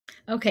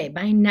Okay,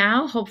 by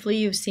now, hopefully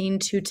you've seen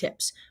two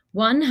tips.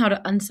 One, how to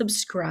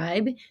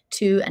unsubscribe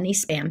to any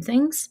spam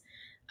things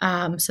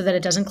so that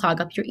it doesn't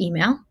clog up your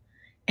email.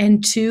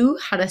 And two,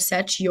 how to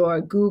set your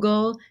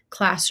Google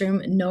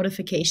Classroom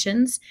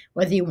notifications,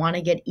 whether you want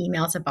to get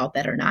emails about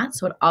that or not,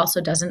 so it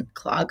also doesn't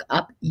clog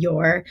up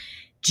your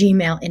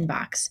Gmail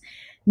inbox.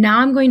 Now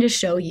I'm going to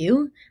show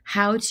you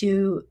how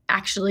to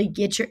actually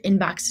get your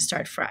inbox to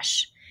start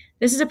fresh.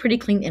 This is a pretty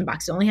clean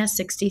inbox. It only has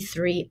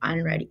 63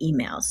 unread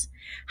emails.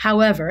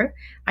 However,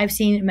 I've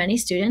seen many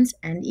students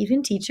and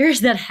even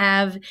teachers that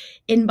have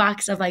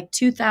inbox of like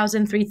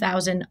 2,000,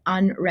 3,000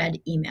 unread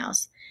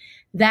emails.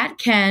 That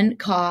can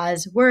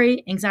cause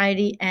worry,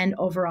 anxiety, and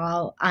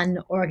overall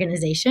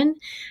unorganization.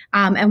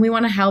 And we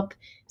want to help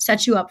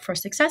set you up for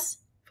success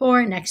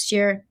for next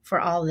year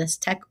for all this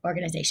tech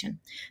organization.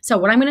 So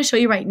what I'm going to show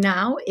you right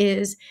now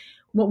is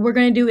what we're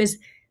going to do is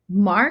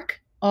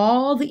mark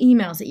all the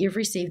emails that you've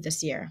received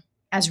this year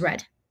as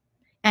read,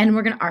 and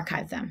we're going to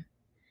archive them.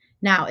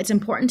 Now, it's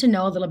important to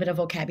know a little bit of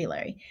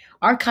vocabulary.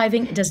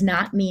 Archiving does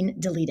not mean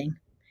deleting.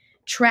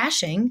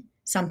 Trashing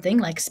something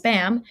like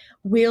spam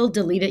will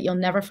delete it. You'll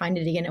never find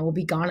it again. It will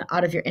be gone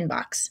out of your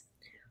inbox.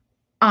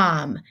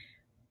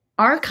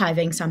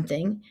 Archiving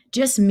something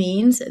just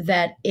means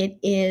that it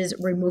is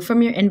removed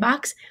from your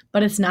inbox,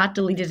 but it's not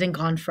deleted and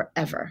gone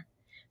forever.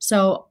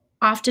 So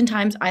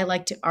oftentimes I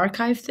like to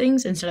archive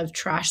things instead of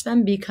trash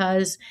them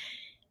because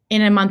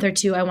in a month or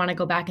two, I want to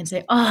go back and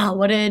say, oh,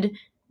 what did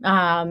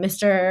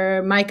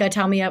Mr. Micah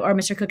tell me or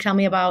Mr. Cook tell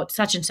me about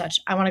such and such?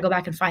 I want to go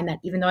back and find that,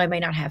 even though I may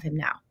not have him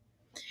now.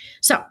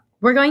 So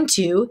we're going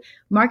to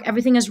mark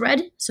everything as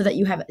read so that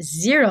you have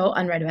 0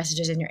 unread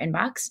messages in your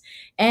inbox.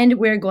 And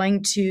we're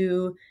going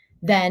to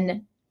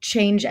then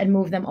change and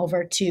move them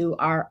over to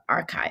our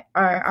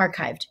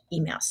archived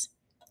emails.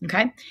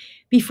 Okay.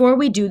 Before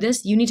we do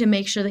this, you need to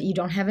make sure that you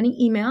don't have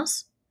any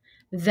emails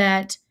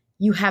that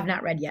you have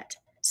not read yet.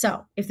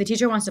 So if the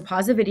teacher wants to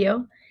pause the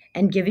video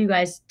and give you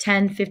guys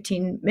 10,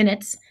 15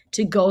 minutes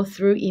to go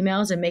through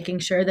emails and making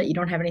sure that you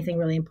don't have anything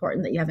really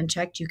important that you haven't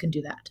checked, you can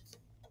do that.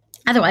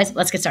 Otherwise,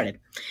 let's get started.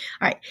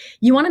 All right.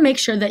 You want to make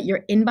sure that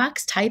your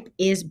inbox type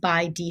is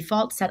by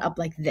default set up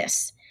like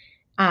this.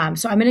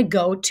 So I'm going to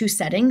go to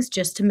settings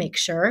just to make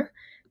sure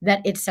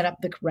that it's set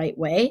up the right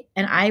way.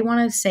 And I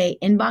want to say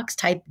inbox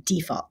type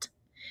default.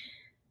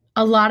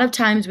 A lot of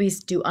times we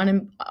do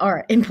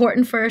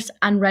important first,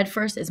 unread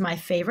first is my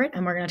favorite,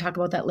 and we're going to talk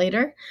about that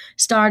later.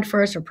 Starred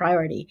first or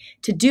priority.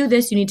 To do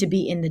this, you need to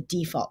be in the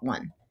default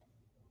one.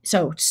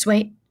 So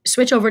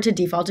switch over to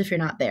default if you're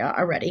not there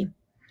already.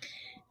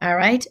 All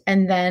right,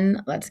 and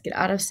then let's get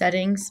out of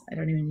settings. I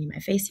don't even need my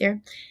face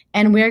here.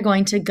 And we're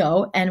going to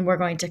go and we're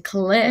going to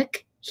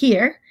click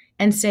here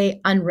and say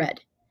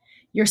unread.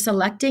 You're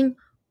selecting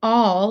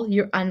all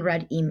your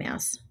unread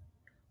emails.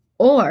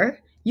 Or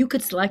you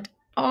could select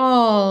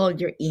all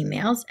your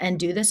emails and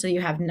do this so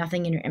you have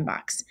nothing in your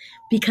inbox.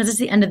 Because it's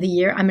the end of the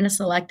year, I'm going to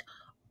select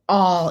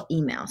all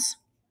emails.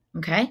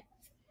 Okay?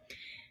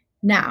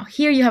 Now,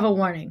 here you have a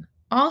warning.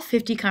 All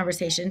 50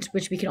 conversations,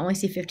 which we can only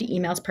see 50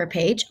 emails per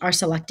page, are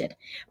selected.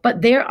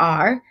 But there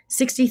are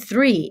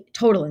 63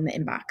 total in the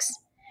inbox.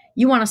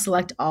 You want to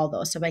select all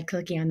those. So by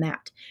clicking on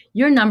that,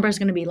 your number is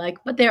going to be like,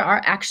 but there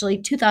are actually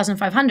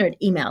 2,500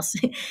 emails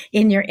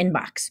in your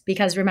inbox.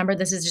 Because remember,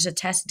 this is just a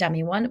test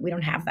dummy one. We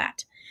don't have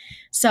that.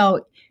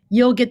 So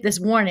you'll get this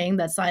warning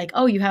that's like,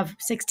 oh, you have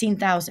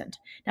 16,000.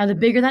 Now, the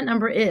bigger that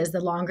number is, the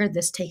longer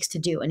this takes to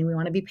do. And we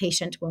want to be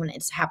patient when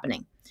it's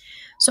happening.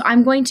 So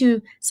I'm going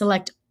to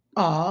select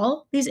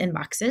all these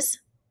inboxes,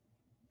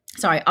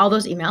 all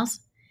those emails.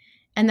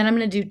 And then I'm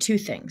going to do two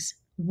things.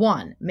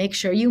 One, make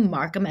sure you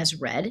mark them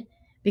as read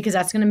because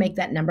that's going to make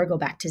that number go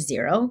back to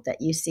 0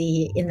 that you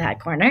see in that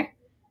corner.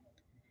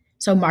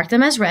 So mark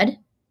them as read.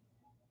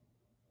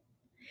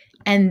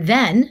 And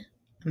then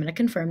I'm going to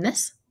confirm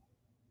this.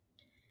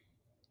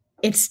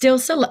 It's still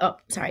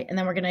and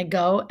then we're going to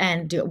go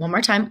and do it one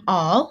more time,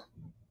 all.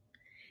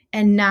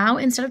 And now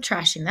instead of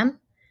trashing them,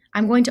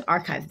 I'm going to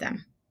archive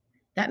them.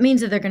 That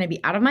means that they're going to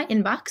be out of my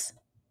inbox,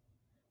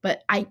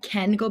 but I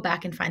can go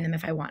back and find them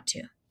if I want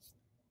to.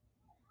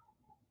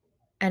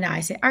 And now I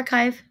say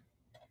archive.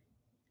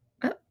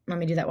 Oh, let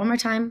me do that one more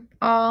time.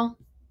 All.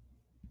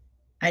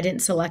 I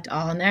didn't select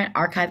all in there.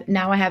 Archive.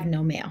 Now I have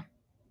no mail.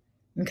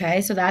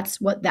 Okay, so that's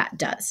what that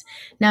does.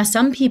 Now,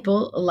 some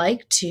people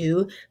like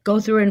to go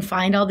through and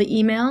find all the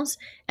emails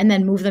and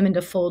then move them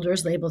into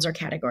folders, labels, or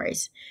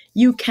categories.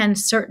 You can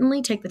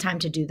certainly take the time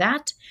to do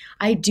that.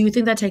 I do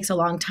think that takes a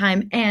long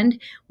time. And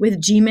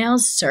with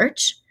Gmail's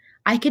search,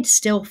 I could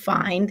still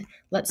find,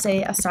 let's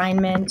say,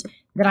 assignment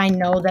that I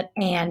know that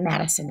Ann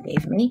Madison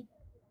gave me.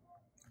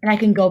 And I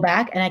can go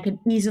back and I could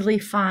easily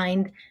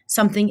find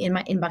something in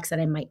my inbox that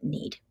I might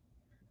need.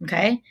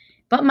 Okay,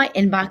 but my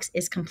inbox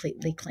is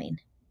completely clean.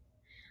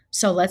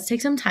 So let's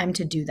take some time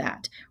to do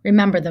that.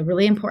 Remember, the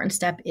really important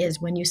step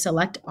is when you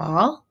select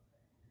all,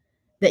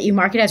 that you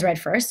mark it as read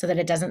first so that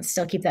it doesn't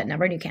still keep that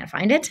number and you can't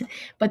find it,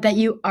 but that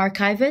you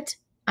archive it.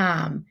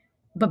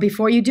 But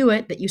before you do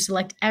it, that you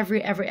select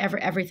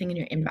everything in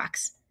your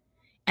inbox.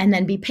 And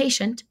then be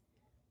patient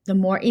The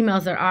more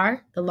emails there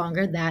are, the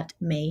longer that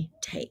may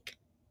take.